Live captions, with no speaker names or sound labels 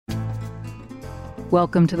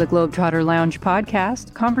Welcome to the Globetrotter Lounge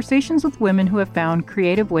podcast, conversations with women who have found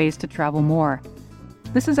creative ways to travel more.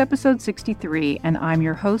 This is episode 63, and I'm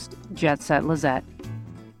your host, Jet Set Lizette.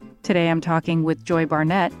 Today I'm talking with Joy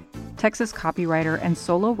Barnett, Texas copywriter and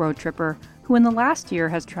solo road tripper who in the last year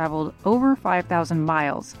has traveled over 5,000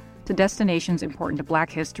 miles to destinations important to Black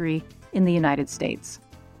history in the United States.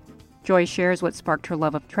 Joy shares what sparked her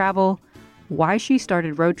love of travel, why she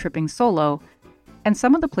started road tripping solo, and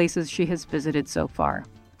some of the places she has visited so far.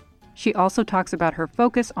 She also talks about her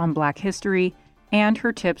focus on Black history and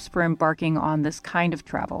her tips for embarking on this kind of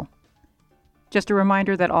travel. Just a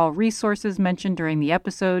reminder that all resources mentioned during the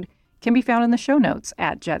episode can be found in the show notes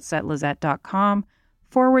at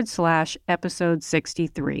jetsetlizette.com/episode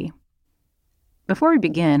 63. Before we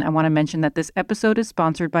begin, I want to mention that this episode is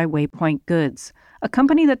sponsored by Waypoint Goods, a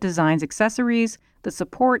company that designs accessories that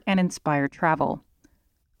support and inspire travel.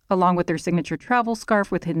 Along with their signature travel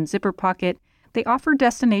scarf with hidden zipper pocket, they offer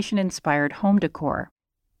destination-inspired home decor.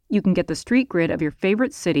 You can get the street grid of your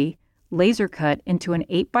favorite city laser cut into an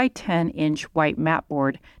 8x10-inch white mat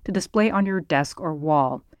board to display on your desk or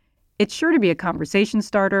wall. It's sure to be a conversation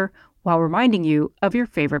starter while reminding you of your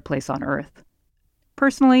favorite place on Earth.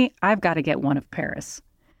 Personally, I've got to get one of Paris.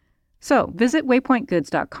 So visit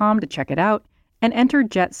waypointgoods.com to check it out and enter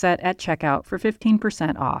JetSet at checkout for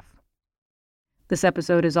 15% off. This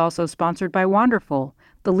episode is also sponsored by Wanderful,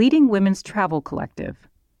 the leading women's travel collective.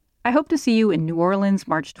 I hope to see you in New Orleans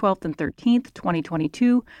March 12th and 13th,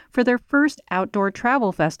 2022 for their first outdoor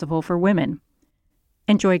travel festival for women.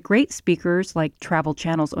 Enjoy great speakers like Travel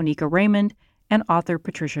Channel's Onika Raymond and author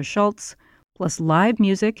Patricia Schultz, plus live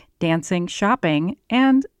music, dancing, shopping,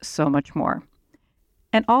 and so much more.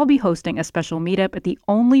 And I'll be hosting a special meetup at the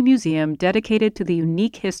only museum dedicated to the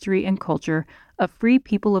unique history and culture of free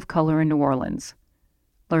people of color in New Orleans.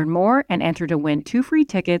 Learn more and enter to win 2 free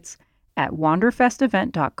tickets at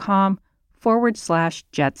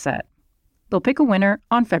wanderfestevent.com/jetset. They'll pick a winner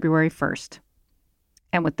on February 1st.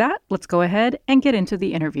 And with that, let's go ahead and get into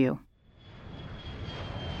the interview.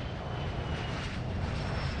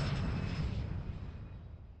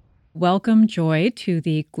 Welcome, Joy, to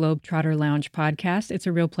the Globetrotter Lounge podcast. It's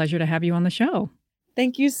a real pleasure to have you on the show.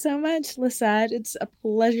 Thank you so much, Lizette. It's a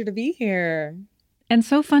pleasure to be here. And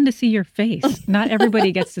so fun to see your face. Not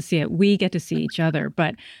everybody gets to see it. We get to see each other.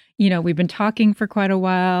 But, you know, we've been talking for quite a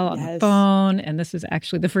while on the phone, and this is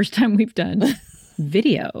actually the first time we've done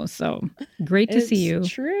video. So great to see you. It's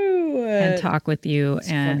true. And talk with you. It's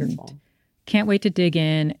and wonderful. Can't wait to dig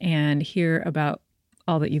in and hear about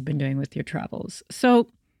all that you've been doing with your travels. So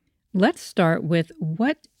let's start with,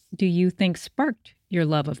 what do you think sparked your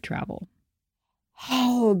love of travel?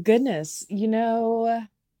 Oh, goodness. You know,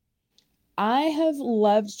 I have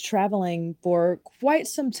loved traveling for quite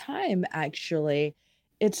some time, actually.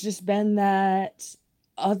 It's just been that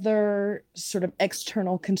other sort of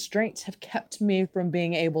external constraints have kept me from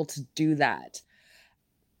being able to do that.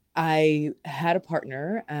 I had a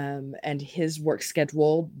partner, and his work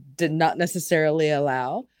schedule did not necessarily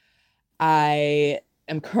allow. I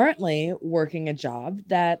am currently working a job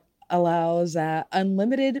that allows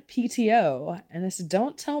unlimited PTO. And this,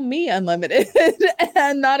 don't tell me unlimited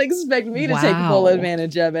and not expect me to take full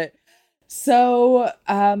advantage of it. So,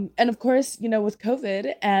 and of course, you know, with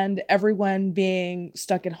COVID and everyone being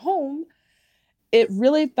stuck at home, it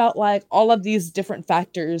really felt like all of these different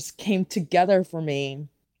factors came together for me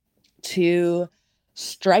to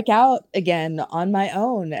strike out again on my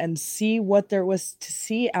own and see what there was to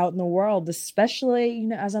see out in the world, especially, you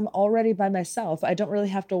know, as I'm already by myself. I don't really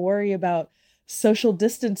have to worry about social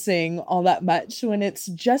distancing all that much when it's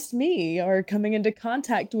just me or coming into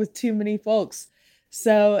contact with too many folks.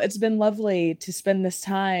 So it's been lovely to spend this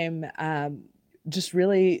time just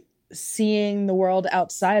really seeing the world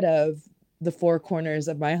outside of the 4 corners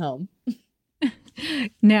of my home.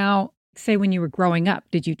 Now, say when you were growing up,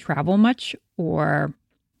 did you travel much, or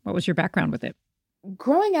what was your background with it?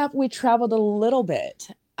 Growing up, we traveled a little bit.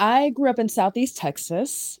 I grew up in Southeast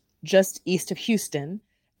Texas, just east of Houston.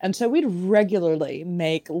 And so we'd regularly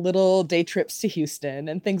make little day trips to Houston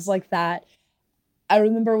and things like that. I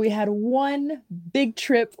remember we had one big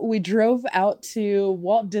trip. We drove out to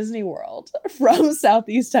Walt Disney World from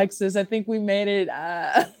Southeast Texas. I think we made it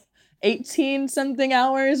 18 something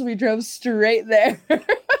hours. We drove straight there.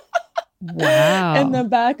 Wow. In the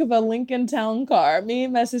back of a Lincoln Town car. Me,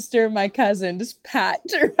 my sister, my cousin, just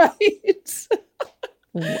packed, right?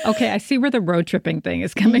 Okay, I see where the road tripping thing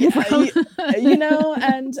is coming from. You know,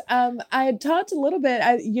 and I had talked a little bit,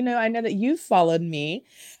 I know that you've followed me.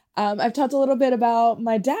 I've talked a little bit about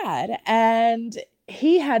my dad, and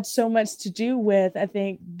he had so much to do with, I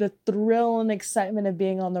think, the thrill and excitement of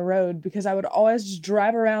being on the road, because I would always just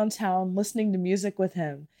drive around town listening to music with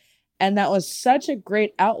him. And that was such a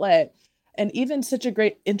great outlet and even such a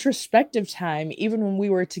great introspective time. Even when we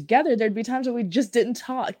were together, there'd be times when we just didn't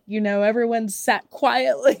talk. Everyone sat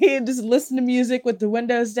quietly and just listened to music with the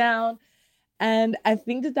windows down. And I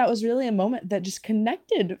think that that was really a moment that just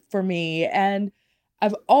connected for me. And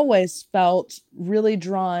I've always felt really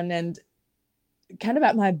drawn and kind of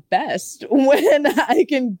at my best when I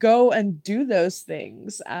can go and do those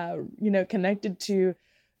things, connected to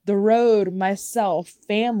the road, myself,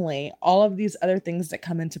 family, all of these other things that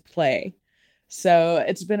come into play. So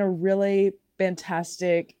it's been a really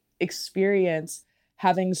fantastic experience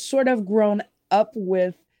having sort of grown up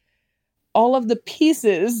with all of the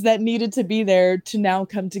pieces that needed to be there to now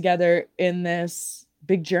come together in this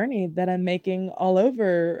big journey that I'm making all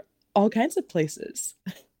over all kinds of places.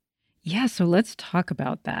 Yeah, so let's talk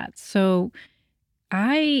about that. So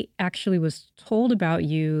I actually was told about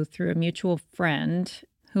you through a mutual friend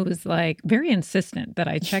who was like very insistent that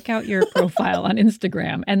I check out your profile on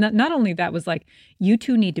Instagram. And that not only that was like, you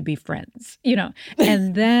two need to be friends,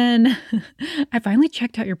 And then I finally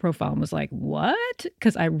checked out your profile and was like, what?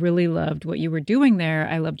 Because I really loved what you were doing there.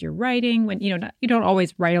 I loved your writing when, you don't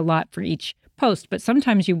always write a lot for each post, but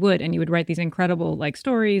sometimes you would, and you would write these incredible like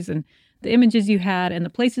stories and the images you had and the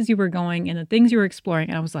places you were going and the things you were exploring.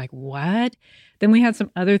 And I was like, what? Then we had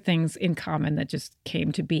some other things in common that just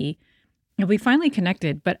came to be. And we finally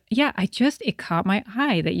connected. But yeah, it caught my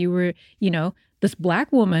eye that you were, this Black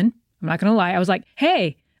woman. I'm not going to lie. I was like,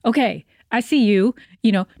 hey, okay, I see you,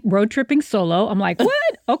 road tripping solo. I'm like,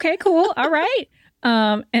 what? Okay, cool. All right.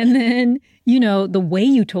 And then, the way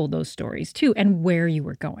you told those stories too, and where you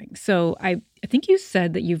were going. So I think you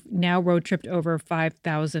said that you've now road tripped over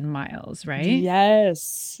 5,000 miles, right?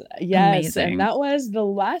 Yes. Amazing. And that was the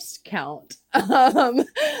last count. That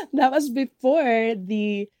was before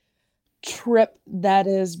the trip that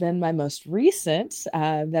has been my most recent,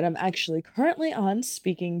 that I'm actually currently on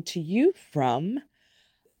speaking to you from.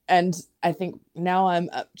 And I think now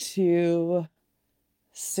I'm up to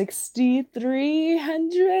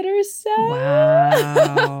 6,300 or so.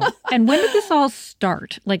 Wow. And when did this all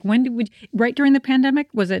start? Like right during the pandemic?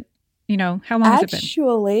 Was it, how long has it been?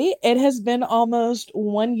 Actually, it has been almost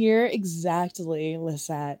 1 year exactly,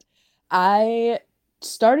 Lisette. I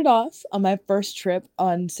started off on my first trip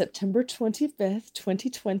on September 25th,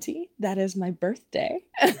 2020. That is my birthday.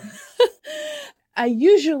 I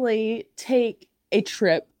usually take a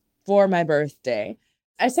trip for my birthday.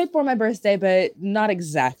 I say for my birthday, but not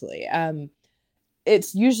exactly.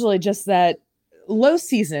 It's usually just that low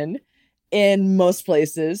season in most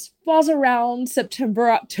places falls around September,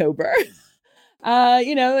 October.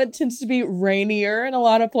 It tends to be rainier in a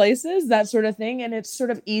lot of places, that sort of thing. And it's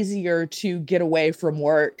sort of easier to get away from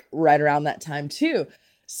work right around that time too.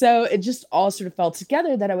 So it just all sort of fell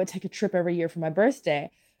together that I would take a trip every year for my birthday.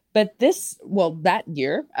 But that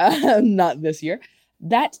year, not this year,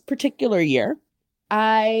 that particular year,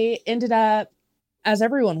 I ended up, as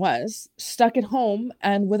everyone was, stuck at home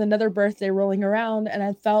and with another birthday rolling around. And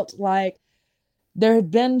I felt like there had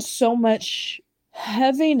been so much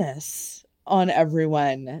heaviness on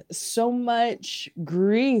everyone, so much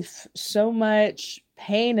grief, so much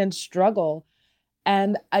pain and struggle.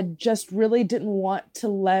 And I just really didn't want to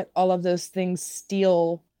let all of those things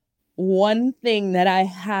steal one thing that I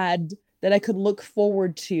had that I could look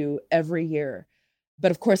forward to every year.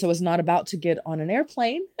 But of course, I was not about to get on an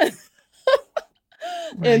airplane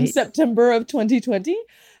in September of 2020.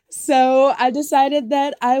 So I decided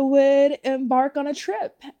that I would embark on a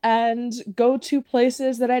trip and go to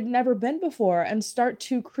places that I'd never been before and start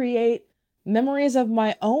to create memories of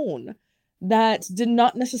my own that did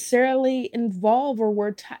not necessarily involve or were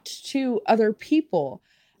attached to other people,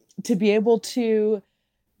 to be able to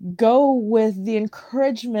go with the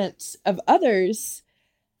encouragement of others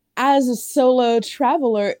as a solo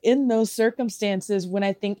traveler in those circumstances when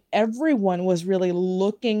I think everyone was really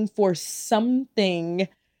looking for something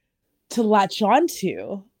to latch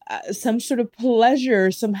onto, some sort of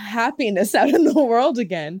pleasure, some happiness out in the world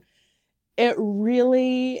again. It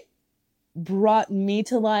really brought me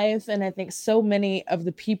to life. And I think so many of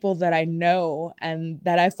the people that I know and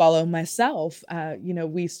that I follow myself,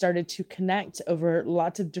 we started to connect over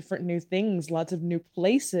lots of different new things, lots of new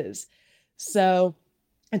places. So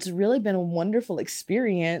it's really been a wonderful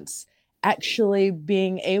experience actually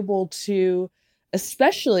being able to,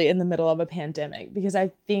 especially in the middle of a pandemic, because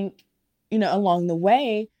I think, along the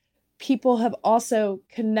way, people have also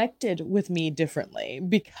connected with me differently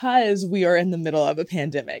because we are in the middle of a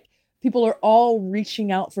pandemic, people are all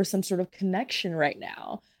reaching out for some sort of connection right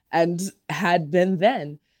now and had been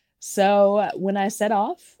then. So when I set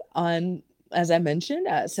off on, as I mentioned,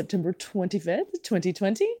 September 25th,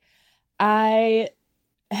 2020, I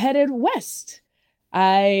headed west.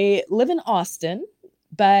 I live in Austin,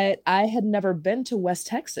 but I had never been to West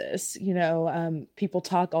Texas. People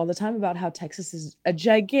talk all the time about how Texas is a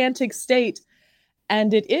gigantic state,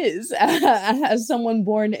 and it is. As someone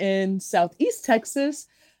born in Southeast Texas,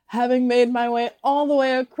 having made my way all the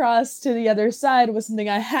way across to the other side was something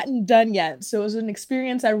I hadn't done yet. So it was an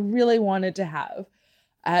experience I really wanted to have.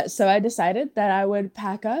 So I decided that I would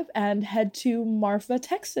pack up and head to Marfa,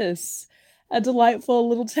 Texas, a delightful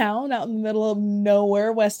little town out in the middle of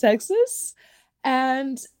nowhere, West Texas.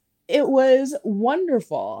 And it was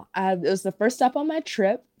wonderful. It was the first stop on my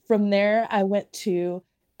trip. From there, I went to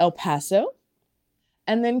El Paso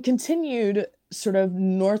and then continued sort of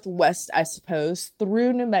northwest, I suppose,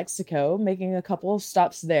 through New Mexico, making a couple of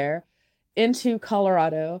stops there into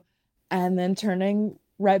Colorado, and then turning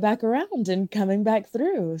right back around and coming back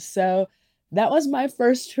through. So that was my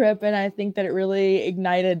first trip, and I think that it really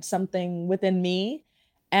ignited something within me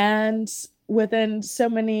and within so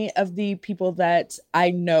many of the people that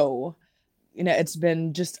I know. It's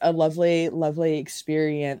been just a lovely, lovely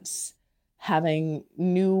experience, having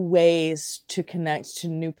new ways to connect to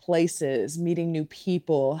new places, meeting new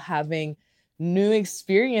people, having new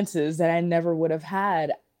experiences that I never would have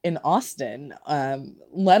had in Austin,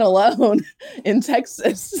 let alone in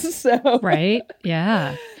Texas. So Right?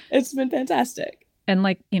 Yeah. it's been fantastic. And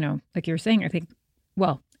like you were saying, I think,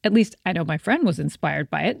 well, at least I know my friend was inspired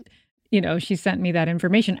by it. She sent me that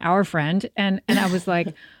information, our friend, and I was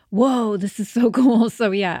like, whoa, this is so cool.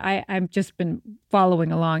 So yeah, I've just been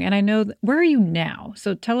following along, and I know where are you now?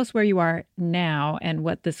 So tell us where you are now and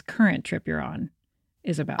what this current trip you're on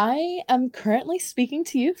is about. I am currently speaking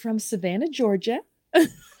to you from Savannah, Georgia.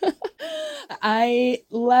 I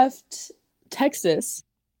left Texas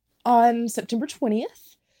on September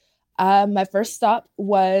 20th. My first stop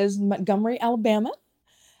was Montgomery, Alabama.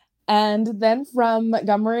 And then from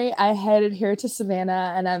Montgomery, I headed here to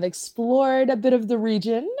Savannah, and I've explored a bit of the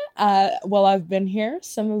region while I've been here,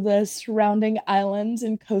 some of the surrounding islands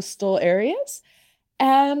and coastal areas.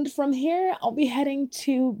 And from here, I'll be heading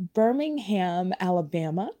to Birmingham,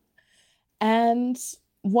 Alabama. And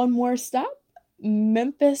one more stop,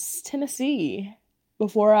 Memphis, Tennessee,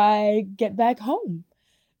 before I get back home.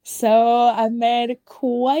 So I've made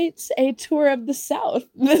quite a tour of the South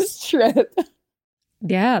this trip.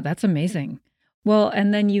 Yeah, that's amazing. Well,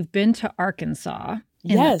 and then you've been to Arkansas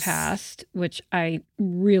in the past, which I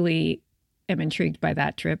really am intrigued by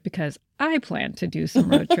that trip because I plan to do some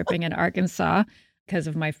road tripping in Arkansas because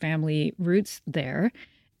of my family roots there.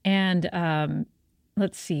 And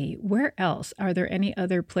let's see, where else? Are there any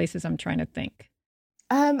other places? I'm trying to think.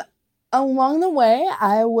 Along the way,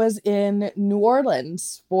 I was in New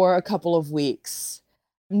Orleans for a couple of weeks.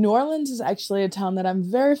 New Orleans is actually a town that I'm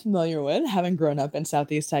very familiar with, having grown up in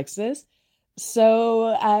Southeast Texas.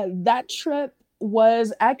 So that trip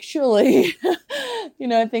was actually,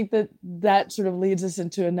 I think that sort of leads us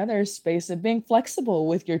into another space of being flexible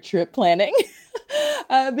with your trip planning,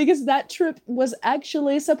 because that trip was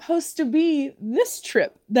actually supposed to be this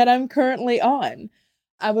trip that I'm currently on.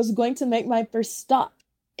 I was going to make my first stop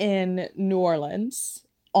in New Orleans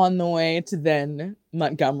on the way to then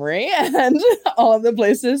Montgomery and all of the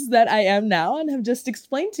places that I am now and have just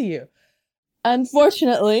explained to you.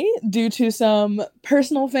 Unfortunately, due to some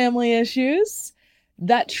personal family issues,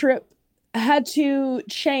 that trip had to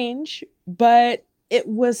change, but it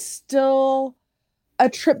was still a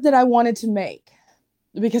trip that I wanted to make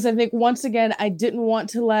because I think once again, I didn't want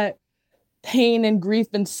to let pain and grief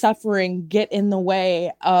and suffering get in the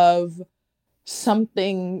way of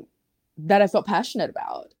something that I felt passionate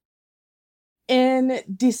about. In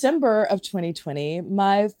December of 2020,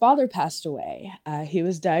 my father passed away. He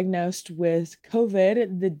was diagnosed with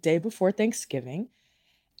COVID the day before Thanksgiving,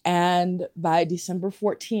 and by December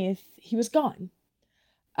 14th, he was gone.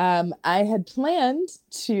 I had planned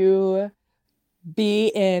to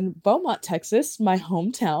be in Beaumont, Texas, my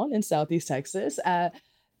hometown in Southeast Texas,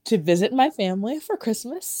 to visit my family for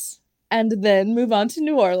Christmas, and then move on to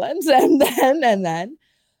New Orleans, and then.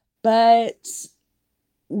 But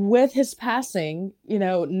with his passing,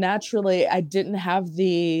 naturally, I didn't have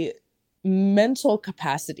the mental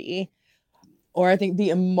capacity or I think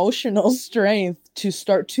the emotional strength to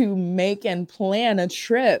start to make and plan a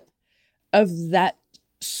trip of that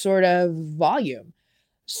sort of volume.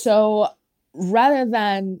 So rather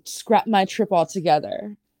than scrap my trip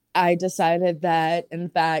altogether, I decided that, in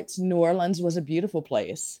fact, New Orleans was a beautiful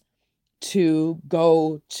place. to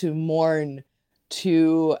go, to mourn,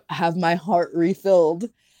 to have my heart refilled.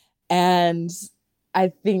 And I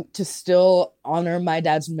think to still honor my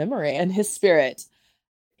dad's memory and his spirit.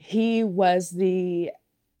 He was the,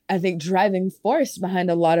 I think, driving force behind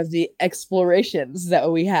a lot of the explorations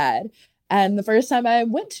that we had. And the first time I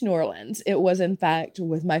went to New Orleans, it was in fact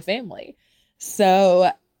with my family. So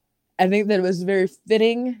I think that it was very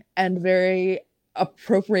fitting and very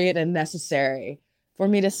appropriate and necessary for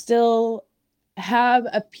me to still have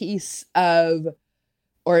a piece of,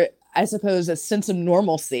 or I suppose, a sense of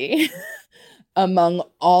normalcy among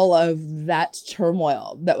all of that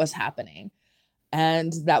turmoil that was happening.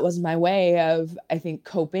 And that was my way of, I think,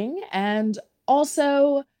 coping and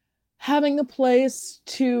also having a place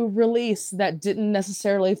to release that didn't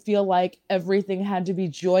necessarily feel like everything had to be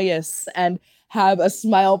joyous and have a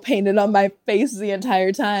smile painted on my face the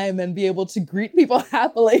entire time and be able to greet people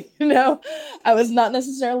happily. I was not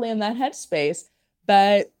necessarily in that headspace,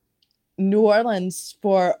 but New Orleans,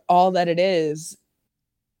 for all that it is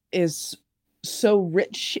so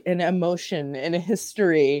rich in emotion and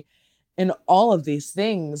history and all of these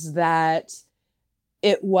things that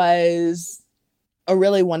it was a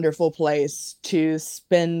really wonderful place to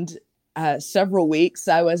spend several weeks.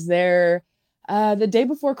 I was there the day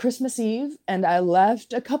before Christmas Eve, and I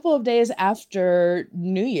left a couple of days after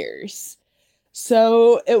New Year's.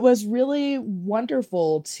 So it was really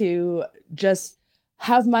wonderful to just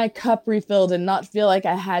have my cup refilled and not feel like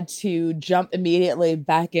I had to jump immediately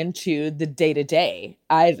back into the day-to-day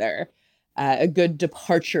either. A good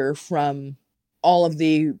departure from all of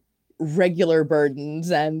the regular burdens.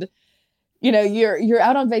 And you're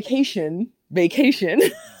out on vacation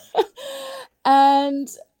and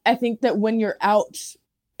I think that when you're out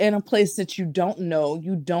in a place that you don't know,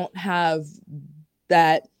 you don't have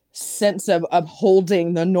that sense of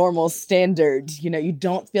upholding the normal standards. You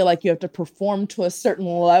don't feel like you have to perform to a certain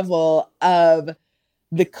level of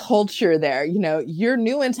the culture there. You're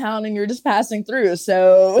new in town and you're just passing through.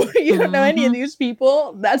 So you don't know any of these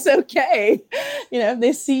people. That's okay. If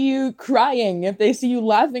they see you crying, if they see you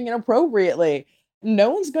laughing inappropriately, no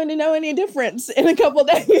one's going to know any difference in a couple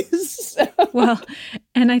days. Well,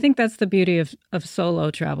 and I think that's the beauty of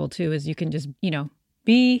solo travel too, is you can just,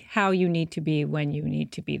 be how you need to be when you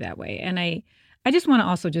need to be that way. And I just want to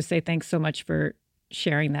also just say thanks so much for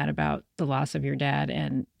sharing that about the loss of your dad.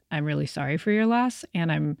 And I'm really sorry for your loss.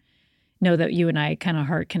 And I know that you and I kind of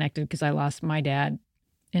heart connected because I lost my dad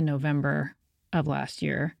in November of last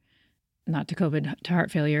year, not to COVID, to heart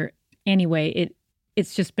failure. Anyway,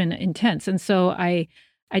 it's just been intense. And so I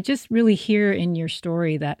just really hear in your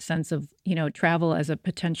story that sense of, travel as a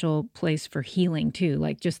potential place for healing too.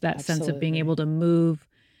 Like just that Absolutely. sense of being able to move.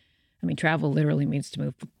 I mean, travel literally means to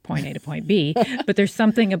move from point A to point B, but there's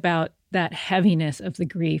something about that heaviness of the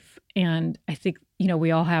grief. And I think,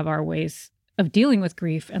 we all have our ways of dealing with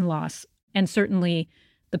grief and loss. And certainly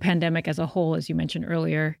the pandemic as a whole, as you mentioned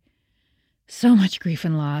earlier, so much grief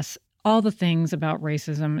and loss, all the things about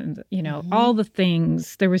racism and, all the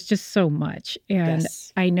things, there was just so much. And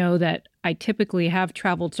Yes. I know that I typically have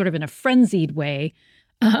traveled sort of in a frenzied way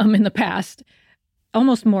in the past,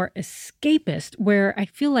 almost more escapist, where I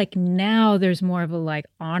feel like now there's more of a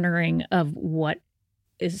honoring of what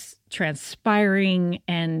is transpiring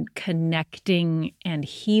and connecting and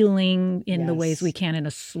healing in the ways we can in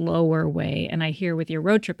a slower way. And I hear with your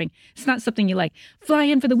road tripping, it's not something you fly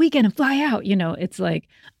in for the weekend and fly out. It's like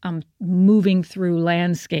moving through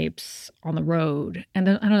landscapes on the road. And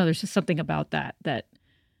then, I don't know, there's just something about that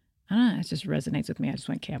I don't know, it just resonates with me. I just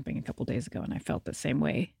went camping a couple days ago and I felt the same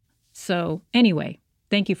way. So anyway,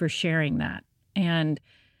 thank you for sharing that. And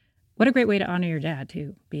what a great way to honor your dad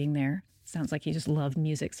too, being there. Sounds like he just loved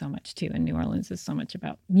music so much too. And New Orleans is so much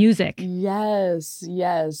about music.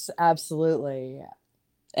 Yes, absolutely.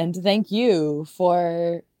 And thank you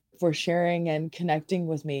for sharing and connecting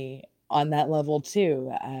with me on that level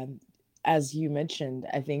too. As you mentioned,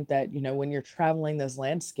 I think that, when you're traveling those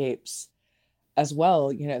landscapes as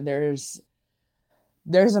well, there's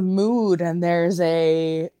a mood and there's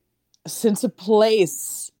a sense of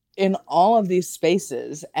place in all of these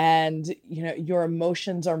spaces, and your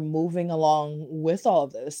emotions are moving along with all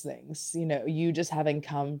of those things. You just having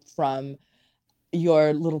come from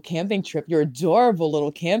your little camping trip, your adorable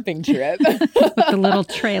little camping trip with the little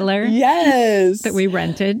trailer. Yes, that we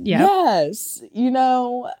rented. Yeah. Yes.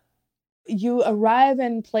 You arrive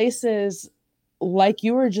in places like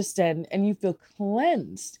you were just in and you feel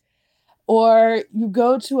cleansed. Or you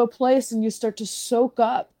go to a place and you start to soak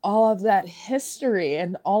up all of that history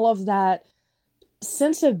and all of that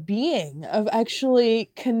sense of being, of actually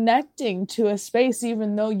connecting to a space,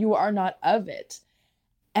 even though you are not of it.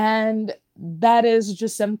 And that is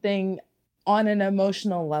just something on an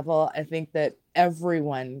emotional level, I think that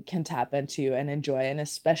everyone can tap into and enjoy, and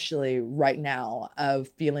especially right now, of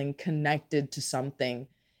feeling connected to something,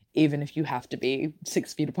 even if you have to be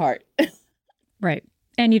 6 feet apart. Right.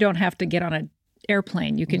 And you don't have to get on an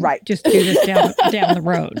airplane. You can Right. just do this down the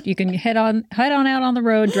road. You can head on out on the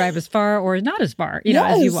road, drive as far or not as far,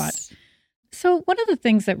 as you want. Yes. So one of the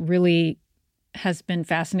things that really has been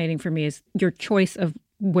fascinating for me is your choice of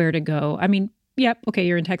where to go. I mean, yep, okay,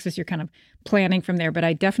 you're in Texas, you're kind of planning from there, but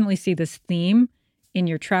I definitely see this theme in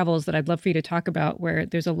your travels that I'd love for you to talk about, where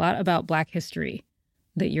there's a lot about Black history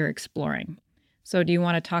that you're exploring. So do you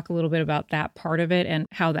want to talk a little bit about that part of it and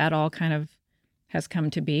how that all kind of has come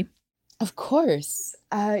to be? Of course.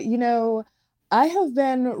 I have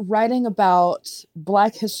been writing about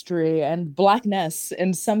Black history and Blackness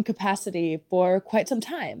in some capacity for quite some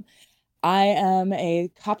time. I am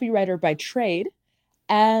a copywriter by trade,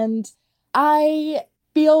 and I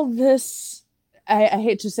feel this, I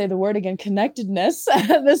hate to say the word again, connectedness,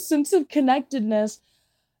 this sense of connectedness,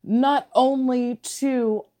 not only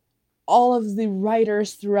to all of the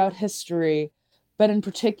writers throughout history, but in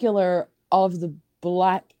particular, all of the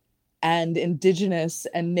Black and Indigenous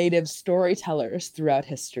and Native storytellers throughout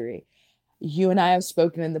history. You and I have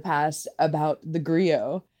spoken in the past about the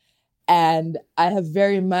griot, and I have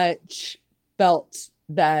very much felt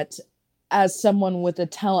that as someone with a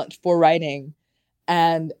talent for writing,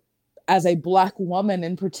 and as a Black woman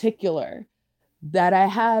in particular, that I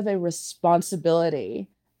have a responsibility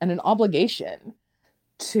and an obligation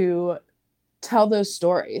to tell those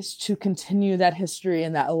stories, to continue that history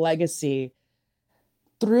and that legacy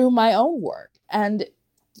through my own work and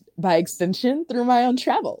by extension through my own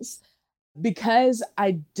travels. Because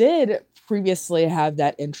I did previously have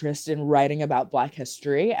that interest in writing about Black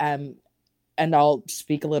history, and I'll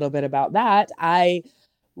speak a little bit about that. I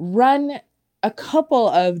run a couple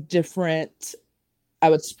of different,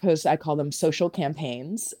 I call them social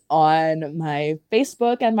campaigns on my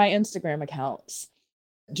Facebook and my Instagram accounts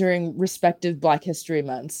during respective Black History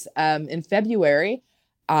months. In February,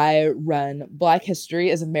 I run Black History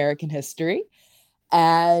is American History.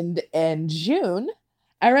 And in June,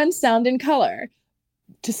 I run Sound and Color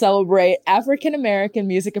to celebrate African American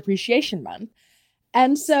Music Appreciation Month.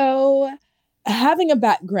 And so, having a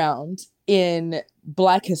background in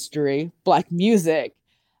Black history, Black music,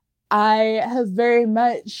 I have very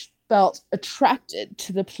much felt attracted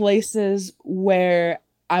to the places where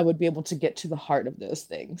I would be able to get to the heart of those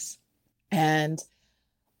things. And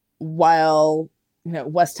while,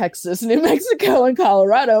 West Texas, New Mexico, and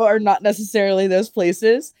Colorado are not necessarily those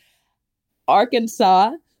places,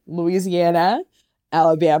 Arkansas, Louisiana,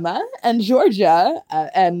 Alabama, and Georgia,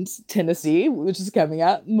 and Tennessee, which is coming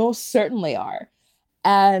up, most certainly are.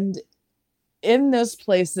 And in those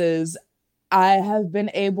places, I have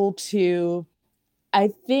been able to,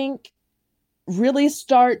 I think, really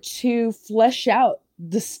start to flesh out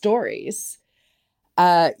the stories.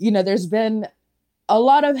 There's been a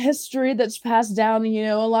lot of history that's passed down,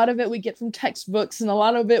 a lot of it we get from textbooks and a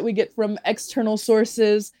lot of it we get from external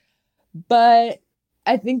sources. But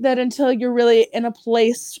I think that until you're really in a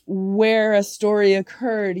place where a story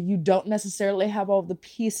occurred, you don't necessarily have all the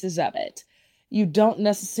pieces of it. You don't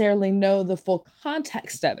necessarily know the full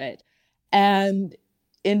context of it. And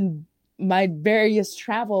in my various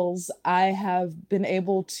travels, I have been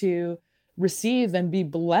able to receive and be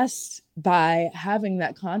blessed by having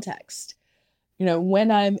that context. When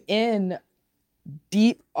I'm in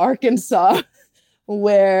deep Arkansas,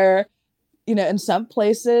 where, in some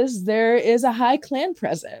places there is a high Klan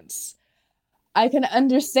presence, I can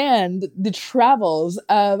understand the travels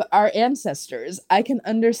of our ancestors. I can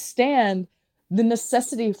understand the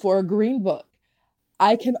necessity for a green book.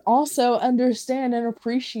 I can also understand and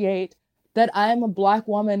appreciate that I'm a Black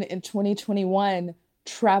woman in 2021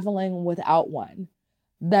 traveling without one.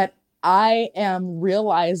 That I am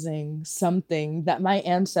realizing something that my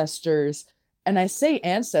ancestors, and I say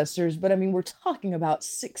ancestors, but I mean, we're talking about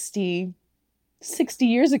 60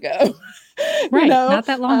 years ago. Right. Not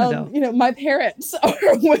that long ago. My parents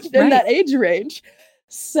are within that age range.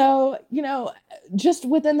 So, just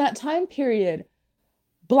within that time period,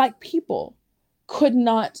 Black people could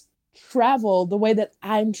not travel the way that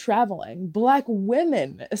I'm traveling. Black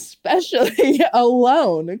women, especially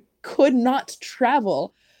alone, could not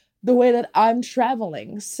travel the way that I'm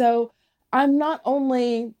traveling. So I'm not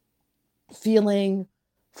only feeling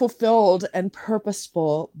fulfilled and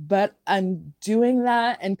purposeful, but I'm doing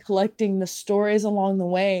that and collecting the stories along the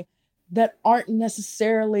way that aren't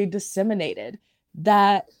necessarily disseminated,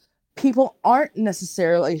 that people aren't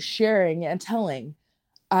necessarily sharing and telling.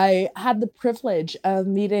 I had the privilege of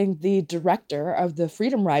meeting the director of the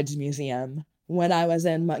Freedom Rides Museum when I was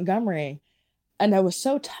in Montgomery. And I was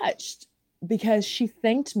so touched because she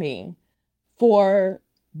thanked me for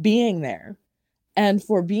being there and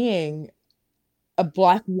for being a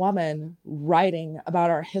Black woman writing about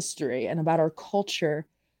our history and about our culture,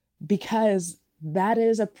 because that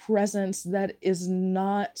is a presence that is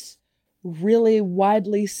not really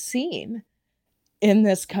widely seen in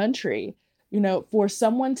this country. For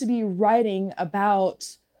someone to be writing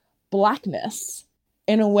about Blackness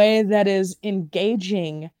in a way that is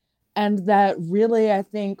engaging and that really, I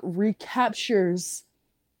think, recaptures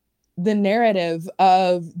the narrative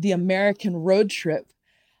of the American road trip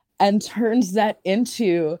and turns that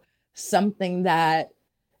into something that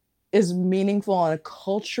is meaningful on a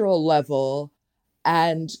cultural level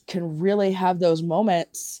and can really have those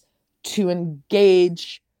moments to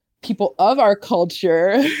engage people of our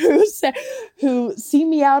culture who see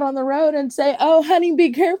me out on the road and say, "Oh, honey,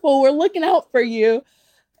 be careful. We're looking out for you."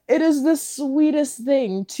 It is the sweetest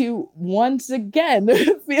thing to once again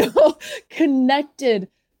feel connected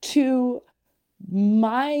to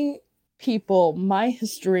my people, my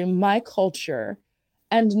history, my culture,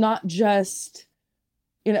 and not just,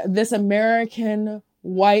 this American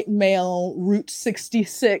white male Route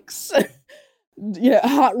 66,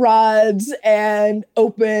 hot rods and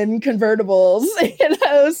open convertibles,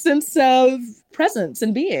 sense of presence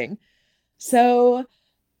and being. So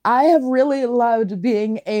I have really loved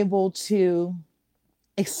being able to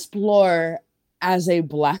explore as a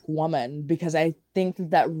Black woman, because I think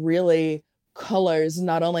that really colors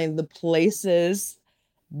not only the places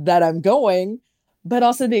that I'm going, but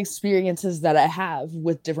also the experiences that I have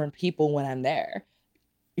with different people when I'm there.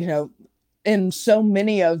 And so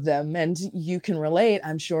many of them, and you can relate,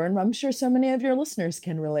 I'm sure, and I'm sure so many of your listeners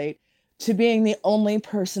can relate to being the only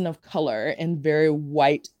person of color in very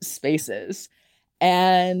white spaces.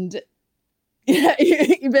 And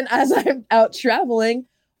even as I'm out traveling,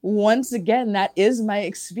 once again, that is my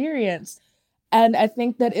experience. And I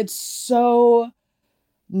think that it's so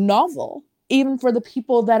novel, even for the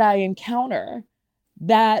people that I encounter,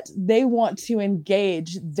 that they want to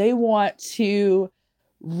engage, they want to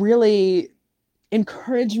really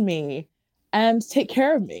encourage me and take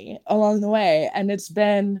care of me along the way. And it's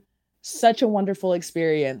been such a wonderful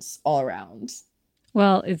experience all around.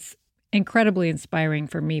 Well, it's incredibly inspiring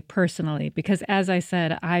for me personally, because as I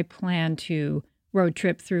said, I plan to road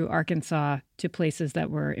trip through Arkansas to places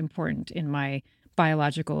that were important in my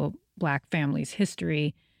biological Black family's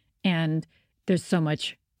history. And there's so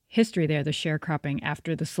much history there, the sharecropping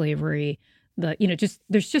after the slavery,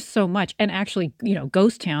 there's just so much. And actually,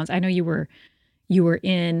 ghost towns. I know you were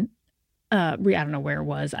in, I don't know where it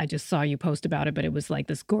was. I just saw you post about it, but it was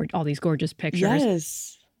like all these gorgeous pictures.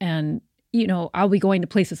 Yes. And, I'll be going to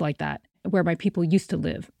places like that where my people used to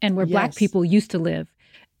live and where Black people used to live,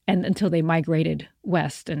 and until they migrated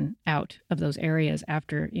west and out of those areas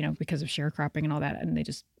after, because of sharecropping and all that, and they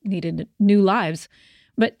just needed new lives.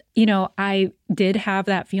 But, I did have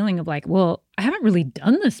that feeling of like, well, I haven't really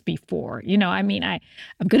done this before. I'm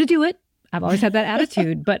going to do it. I've always had that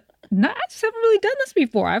attitude, but I just haven't really done this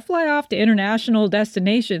before. I fly off to international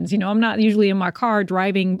destinations. I'm not usually in my car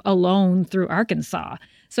driving alone through Arkansas.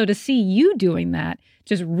 So to see you doing that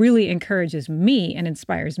just really encourages me and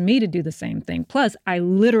inspires me to do the same thing. Plus, I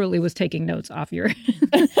literally was taking notes off your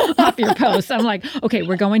off your posts. I'm like, okay,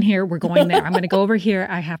 we're going here, we're going there. I'm going to go over here.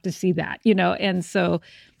 I have to see that, And so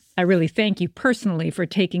I really thank you personally for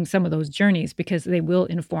taking some of those journeys, because they will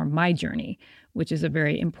inform my journey, which is a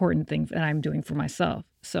very important thing that I'm doing for myself.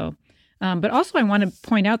 So, but also I want to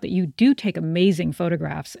point out that you do take amazing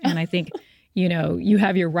photographs. And I think, you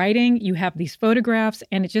have your writing, you have these photographs,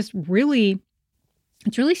 and it's really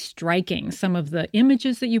striking. Some of the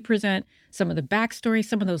images that you present, some of the backstory,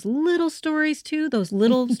 some of those little stories too, those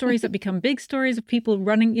little stories that become big stories of people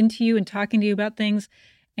running into you and talking to you about things.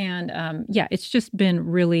 And it's just been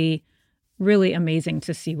really, really amazing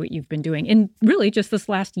to see what you've been doing in really just this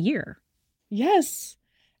last year. Yes.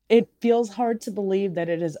 It feels hard to believe that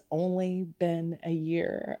it has only been a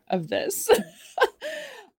year of this.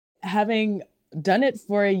 Having done it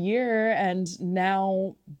for a year and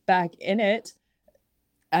now back in it,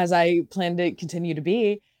 as I plan to continue to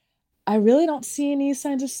be, I really don't see any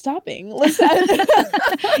signs of stopping. Listen.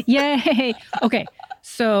 Yay. Okay.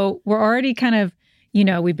 So we're already kind of,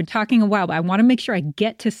 we've been talking a while, but I want to make sure I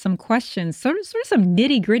get to some questions, sort of some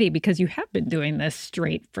nitty gritty, because you have been doing this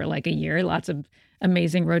straight for like a year, lots of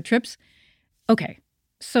amazing road trips. Okay.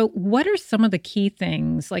 So what are some of the key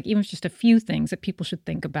things, like even just a few things that people should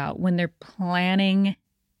think about when they're planning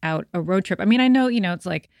out a road trip? I mean, I know, it's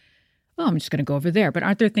like, oh, I'm just going to go over there. But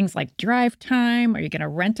aren't there things like drive time? Are you going to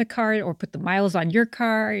rent a car or put the miles on your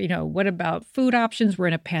car? What about food options? We're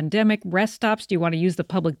in a pandemic. Rest stops. Do you want to use the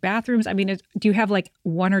public bathrooms? I mean, do you have like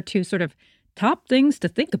one or two sort of top things to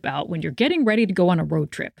think about when you're getting ready to go on a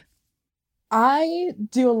road trip? I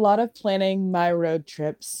do a lot of planning my road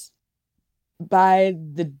trips by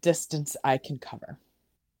the distance I can cover.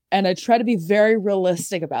 And I try to be very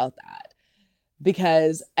realistic about that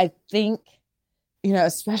because I think,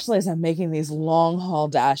 especially as I'm making these long haul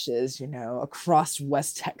dashes, across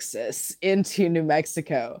West Texas into New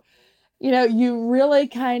Mexico, you really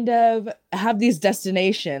kind of have these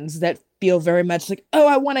destinations that feel very much like, oh,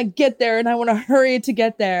 I want to get there and I want to hurry to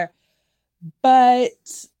get there.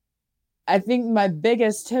 But I think my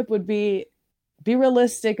biggest tip would be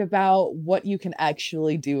realistic about what you can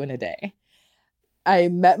actually do in a day. I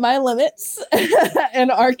met my limits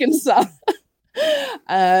in Arkansas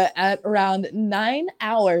at around 9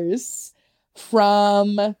 hours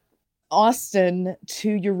from Austin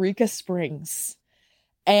to Eureka Springs.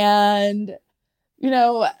 And,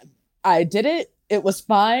 I did it. It was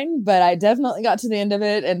fine, but I definitely got to the end of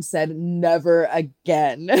it and said, never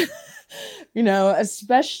again.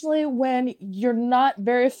 Especially when you're not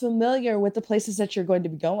very familiar with the places that you're going to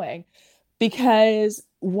be going. Because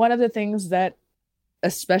one of the things that,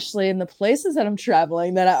 especially in the places that I'm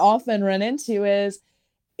traveling, that I often run into is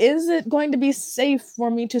it going to be safe for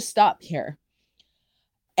me to stop here?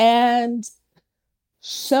 And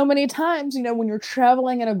so many times, when you're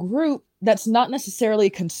traveling in a group, that's not necessarily a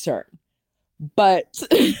concern. But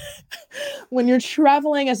when you're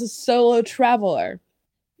traveling as a solo traveler,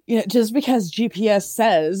 just because GPS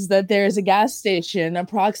says that there's a gas station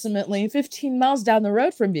approximately 15 miles down the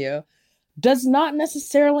road from you does not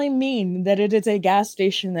necessarily mean that it is a gas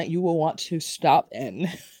station that you will want to stop in.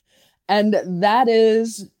 And that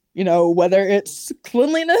is, whether it's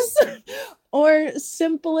cleanliness or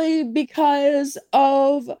simply because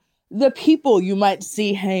of the people you might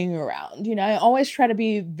see hanging around. I always try to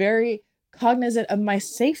be very cognizant of my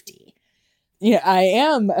safety. I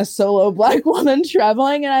am a solo Black woman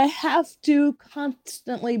traveling, and I have to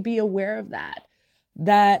constantly be aware of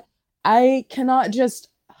that I cannot just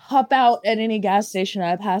hop out at any gas station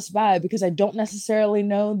I pass by because I don't necessarily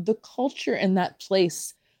know the culture in that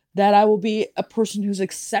place, that I will be a person who's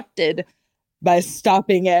accepted by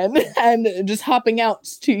stopping in and just hopping out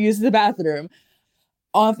to use the bathroom.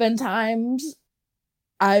 Oftentimes,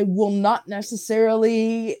 I will not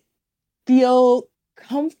necessarily feel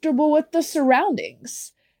comfortable with the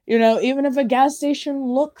surroundings. Even if a gas station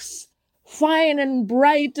looks fine and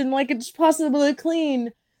bright and like it's possibly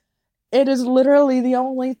clean, it is literally the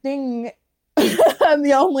only thing,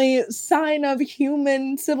 the only sign of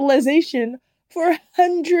human civilization for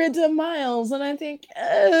hundreds of miles. And I think,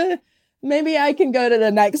 maybe I can go to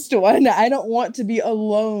the next one. I don't want to be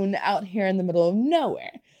alone out here in the middle of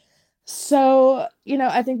nowhere. So,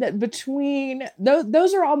 I think that between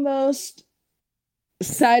those are almost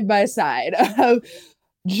side by side.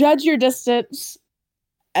 Judge your distance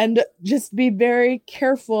and just be very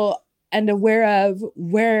careful and aware of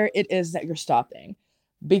where it is that you're stopping,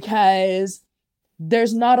 because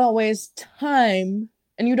there's not always time,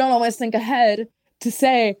 and you don't always think ahead to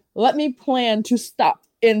say, let me plan to stop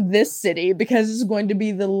in this city because it's going to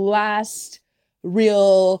be the last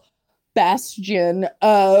real bastion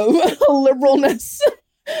of liberalness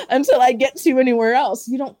until I get to anywhere else.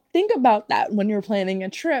 You don't think about that when you're planning a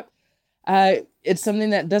trip. It's something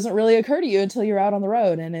that doesn't really occur to you until you're out on the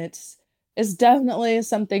road, and it's definitely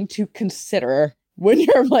something to consider when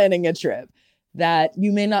you're planning a trip, that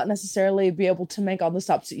you may not necessarily be able to make all the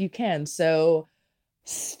stops that you can. So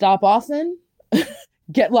stop often,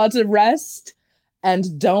 get lots of rest,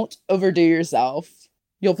 and don't overdo yourself.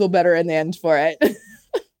 You'll feel better in the end for it.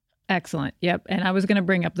 Excellent. Yep. And I was going to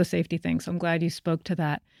bring up the safety thing, so I'm glad you spoke to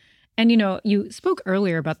that. And, you spoke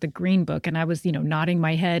earlier about the Green Book, and I was, nodding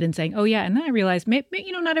my head and saying, oh, yeah. And then I realized,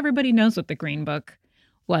 not everybody knows what the Green Book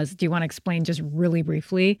was. Do you want to explain just really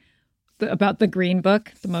briefly about the Green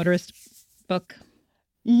Book, the motorist book?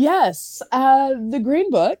 Yes. The Green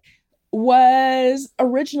Book was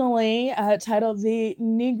originally titled the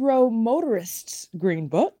Negro Motorist's Green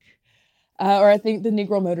Book, or I think the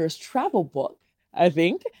Negro Motorist Travel Book, I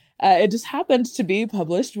think. It just happened to be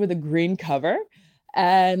published with a green cover,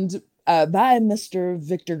 and by Mr.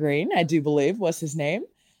 Victor Green, I do believe was his name.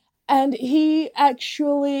 And he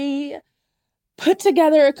actually put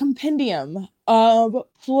together a compendium of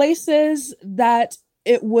places that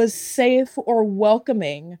it was safe or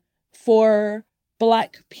welcoming for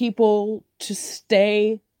Black people to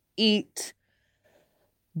stay, eat,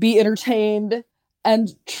 be entertained, and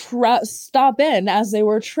stop in as they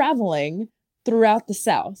were traveling throughout the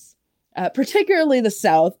South, particularly the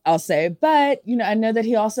South, I'll say. But, I know that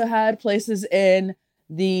he also had places in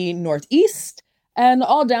the Northeast and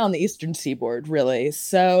all down the Eastern Seaboard, really.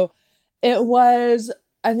 So it was,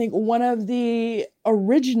 I think, one of the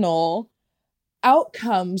original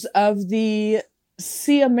outcomes of the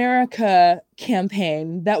See America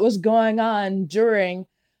campaign that was going on during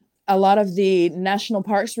a lot of the national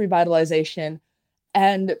parks revitalization.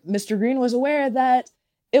 And Mr. Green was aware that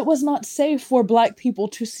it was not safe for Black people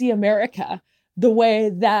to see America the way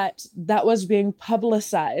that that was being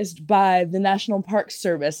publicized by the National Park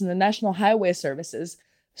Service and the National Highway Services.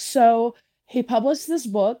 So he published this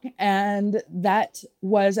book, and that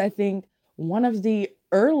was, I think, one of the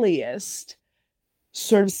earliest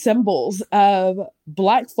sort of symbols of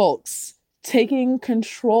Black folks taking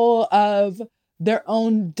control of their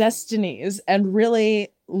own destinies and really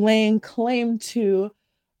laying claim to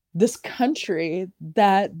this country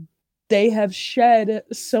that they have shed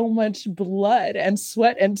so much blood and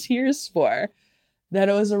sweat and tears for, that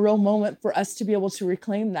it was a real moment for us to be able to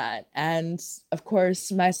reclaim that. And of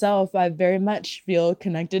course, myself, I very much feel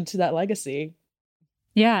connected to that legacy.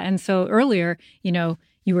 Yeah. And so earlier,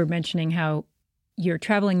 you were mentioning how you're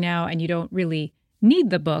traveling now and you don't really need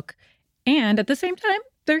the book. And at the same time,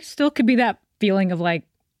 there still could be that feeling of like,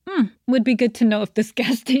 would be good to know if this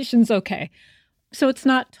gas station's okay. So it's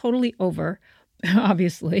not totally over,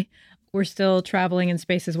 obviously. We're still traveling in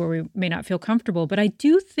spaces where we may not feel comfortable. But I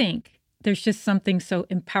do think there's just something so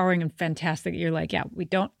empowering and fantastic. You're like, yeah,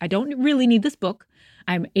 I don't really need this book.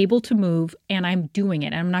 I'm able to move and I'm doing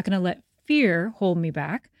it. I'm not going to let fear hold me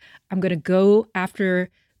back. I'm going to go after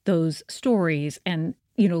those stories and,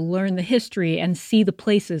 learn the history and see the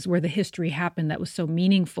places where the history happened that was so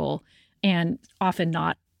meaningful and often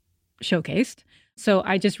not showcased. So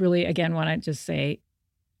I just really, again, want to just say,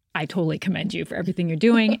 I totally commend you for everything you're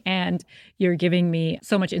doing, and you're giving me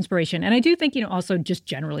so much inspiration. And I do think, also just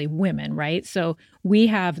generally women, right? So we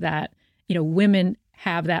have that, women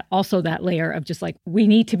have that also that layer of just like, we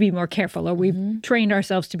need to be more careful, or we've trained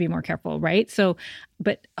ourselves to be more careful, right? So,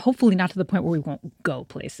 but hopefully not to the point where we won't go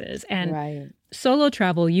places. And solo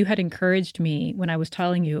travel, you had encouraged me when I was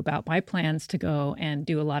telling you about my plans to go and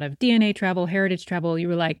do a lot of DNA travel, heritage travel. You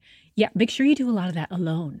were like, yeah, make sure you do a lot of that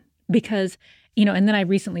alone, because and then I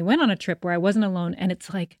recently went on a trip where I wasn't alone, and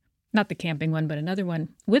it's like, not the camping one, but another one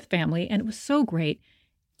with family. And it was so great.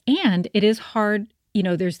 And it is hard.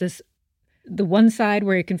 There's the one side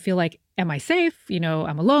where it can feel like, am I safe?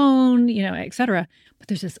 I'm alone, et cetera. But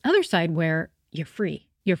there's this other side where you're free.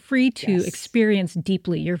 You're free to experience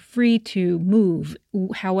deeply. You're free to move,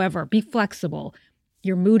 however, be flexible.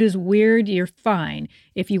 Your mood is weird, you're fine.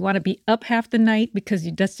 If you want to be up half the night because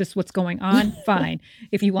that's just what's going on, fine.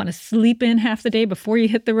 If you want to sleep in half the day before you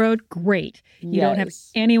hit the road, great. You don't have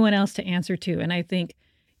anyone else to answer to. And I think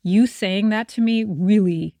you saying that to me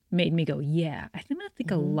really made me go, yeah, I think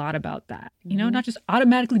a lot about that. Not just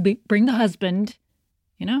automatically bring the husband,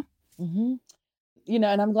 And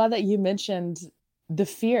I'm glad that you mentioned the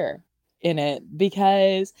fear in it,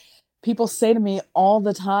 because people say to me all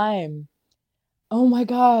the time, oh my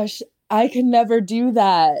gosh, I could never do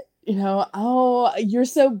that. Oh, you're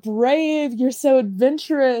so brave. You're so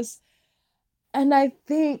adventurous. And I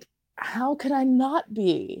think, how could I not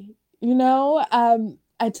be?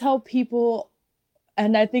 I tell people,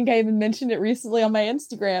 and I think I even mentioned it recently on my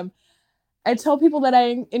Instagram, I tell people that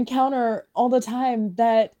I encounter all the time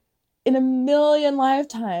that in a million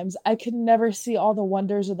lifetimes, I could never see all the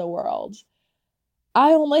wonders of the world.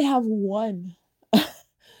 I only have one.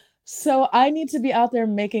 So I need to be out there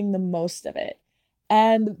making the most of it.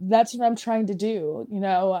 And that's what I'm trying to do.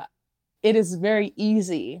 It is very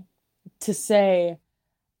easy to say,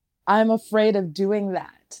 I'm afraid of doing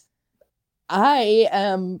that. I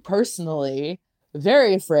am personally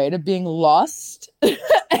very afraid of being lost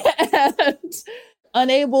and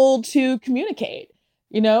unable to communicate,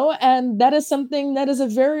 and that is something that is a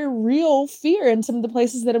very real fear in some of the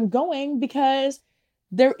places that I'm going, because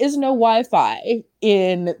there is no Wi-Fi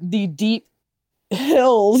in the deep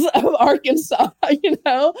hills of Arkansas.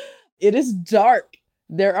 It is dark.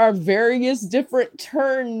 There are various different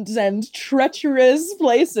turns and treacherous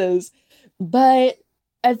places. But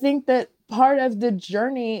I think that part of the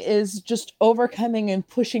journey is just overcoming and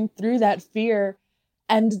pushing through that fear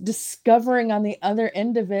and discovering on the other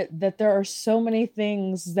end of it that there are so many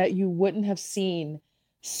things that you wouldn't have seen,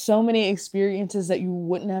 so many experiences that you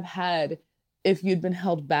wouldn't have had if you'd been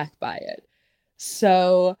held back by it.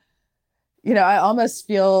 So I almost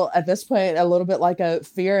feel at this point a little bit like a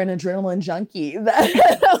fear and adrenaline junkie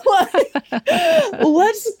that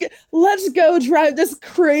like, let's go drive this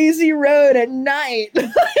crazy road at night.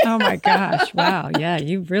 Oh my gosh. Wow. Yeah,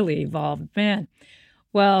 you've really evolved, man.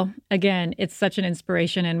 Well, again, it's such an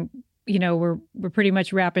inspiration, and we're pretty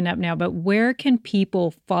much wrapping up now, but where can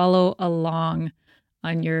people follow along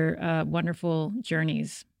on your wonderful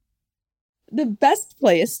journeys? The best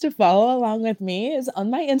place to follow along with me is on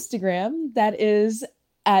my Instagram. That is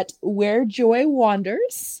at Where Joy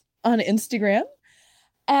Wanders on Instagram.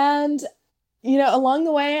 And, along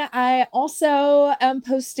the way, I also am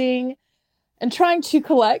posting and trying to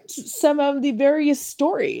collect some of the various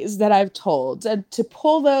stories that I've told and to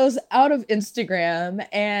pull those out of Instagram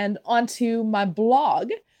and onto my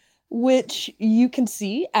blog, which you can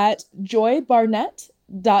see at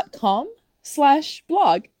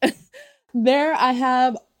joybarnett.com/blog. There I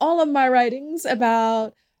have all of my writings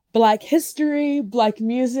about Black history, Black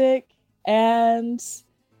music, and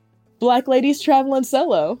Black ladies traveling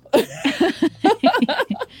solo.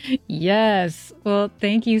 Yes. Well,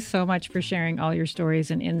 thank you so much for sharing all your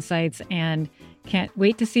stories and insights, and can't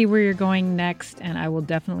wait to see where you're going next. And I will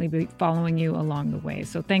definitely be following you along the way.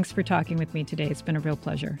 So thanks for talking with me today. It's been a real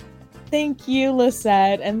pleasure. Thank you,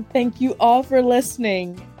 Lisette, and thank you all for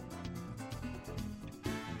listening.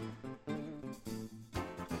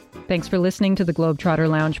 Thanks for listening to the Globetrotter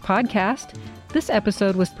Lounge podcast. This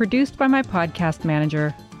episode was produced by my podcast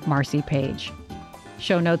manager, Marcy Page.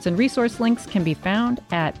 Show notes and resource links can be found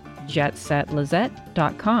at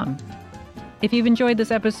jetsetlizette.com. If you've enjoyed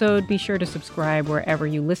this episode, be sure to subscribe wherever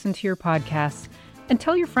you listen to your podcasts and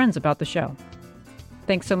tell your friends about the show.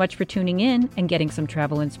 Thanks so much for tuning in and getting some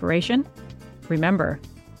travel inspiration. Remember,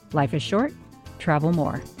 life is short, travel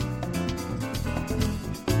more.